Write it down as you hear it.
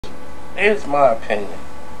Here's my opinion.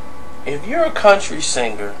 If you're a country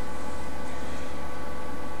singer,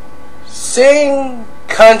 sing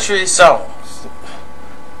country songs.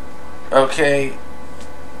 Okay?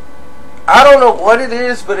 I don't know what it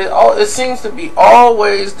is, but it seems to be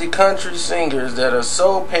always the country singers that are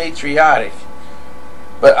so patriotic.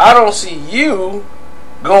 But I don't see you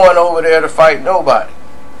going over there to fight nobody.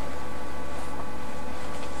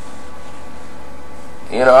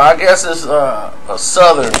 You know, I guess it's a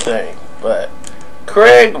southern thing, but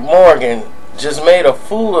Craig Morgan just made a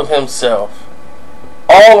fool of himself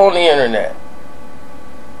all on the internet.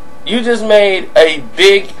 You just made a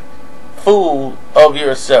big fool of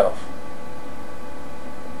yourself.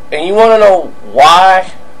 And you want to know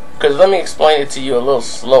why? Because let me explain it to you a little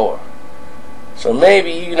slower. So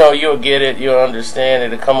maybe, you'll get it, you'll understand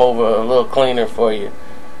it, it'll come over a little cleaner for you.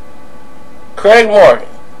 Craig Morgan,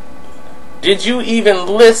 did you even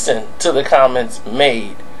listen to the comments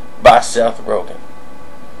made by Seth Rogan?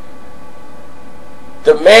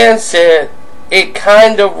 The man said it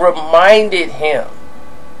kind of reminded him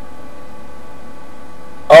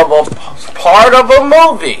of a part of a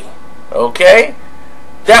movie, okay,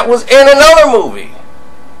 that was in another movie.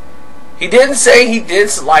 He didn't say he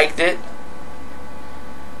disliked it.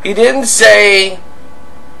 He didn't say,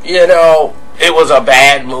 it was a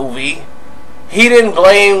bad movie. He didn't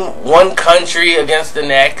blame one country against the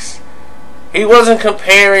next. He wasn't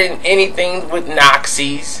comparing anything with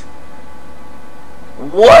Nazis.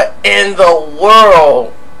 What in the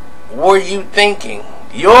world were you thinking?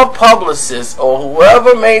 Your publicist or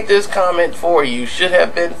whoever made this comment for you should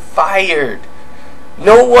have been fired.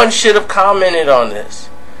 No one should have commented on this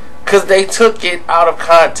because they took it out of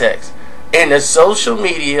context. In the social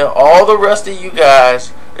media, all the rest of you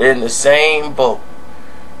guys are in the same boat.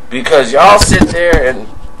 Because y'all sit there and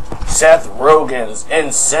Seth Rogan's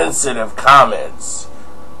insensitive comments.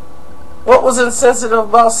 What was insensitive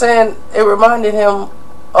about saying it reminded him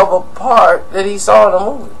of a part that he saw in a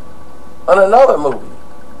movie? In another movie?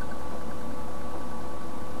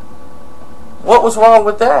 What was wrong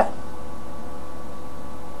with that?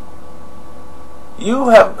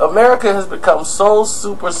 America has become so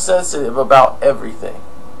super sensitive about everything.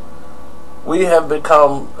 We have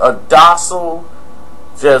become a docile,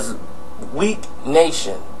 just weak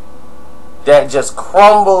nation that just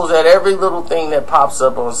crumbles at every little thing that pops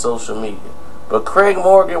up on social media. But Craig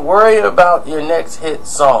Morgan, worry about your next hit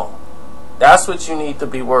song. That's what you need to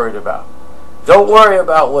be worried about. Don't worry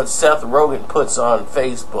about what Seth Rogan puts on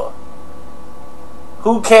Facebook.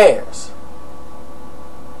 Who cares?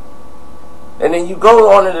 And then you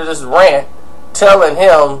go on into this rant telling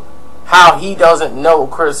him how he doesn't know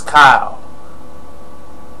Chris Kyle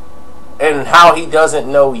and how he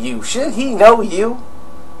doesn't know you. Should he know you?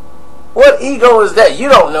 What ego is that? You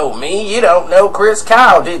don't know me. You don't know Chris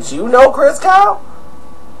Kyle. Did you know Chris Kyle?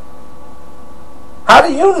 How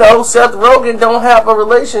do you know Seth Rogan don't have a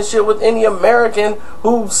relationship with any American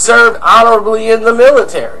who served honorably in the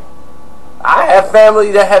military? I have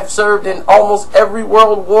family that have served in almost every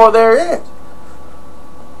world war there is.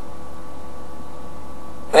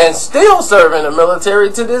 And still serve in the military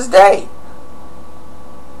to this day.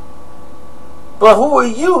 But who are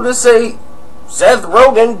you to say Seth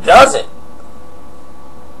Rogan doesn't?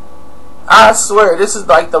 I swear, this is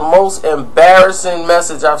like the most embarrassing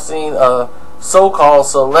message I've seen a so-called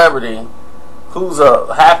celebrity who's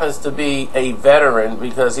happens to be a veteran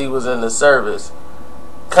because he was in the service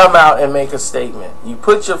come out and make a statement. You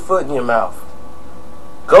put your foot in your mouth.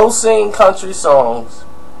 Go sing country songs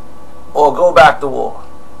or go back to war.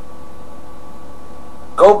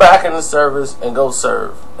 Go back in the service and go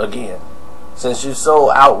serve again. Since you're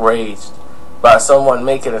so outraged by someone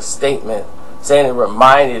making a statement saying it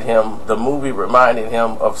reminded him, the movie reminded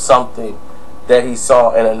him of something that he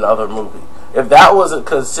saw in another movie. If that wasn't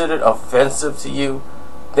considered offensive to you,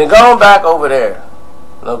 then go on back over there.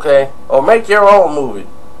 Okay? Or make your own movie.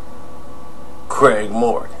 Craig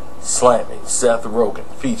Morgan slamming Seth Rogan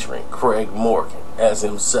featuring Craig Morgan as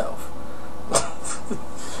himself.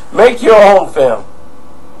 Make your own film.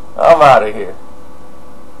 I'm out of here.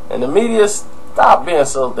 And the media, stop being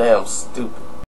so damn stupid.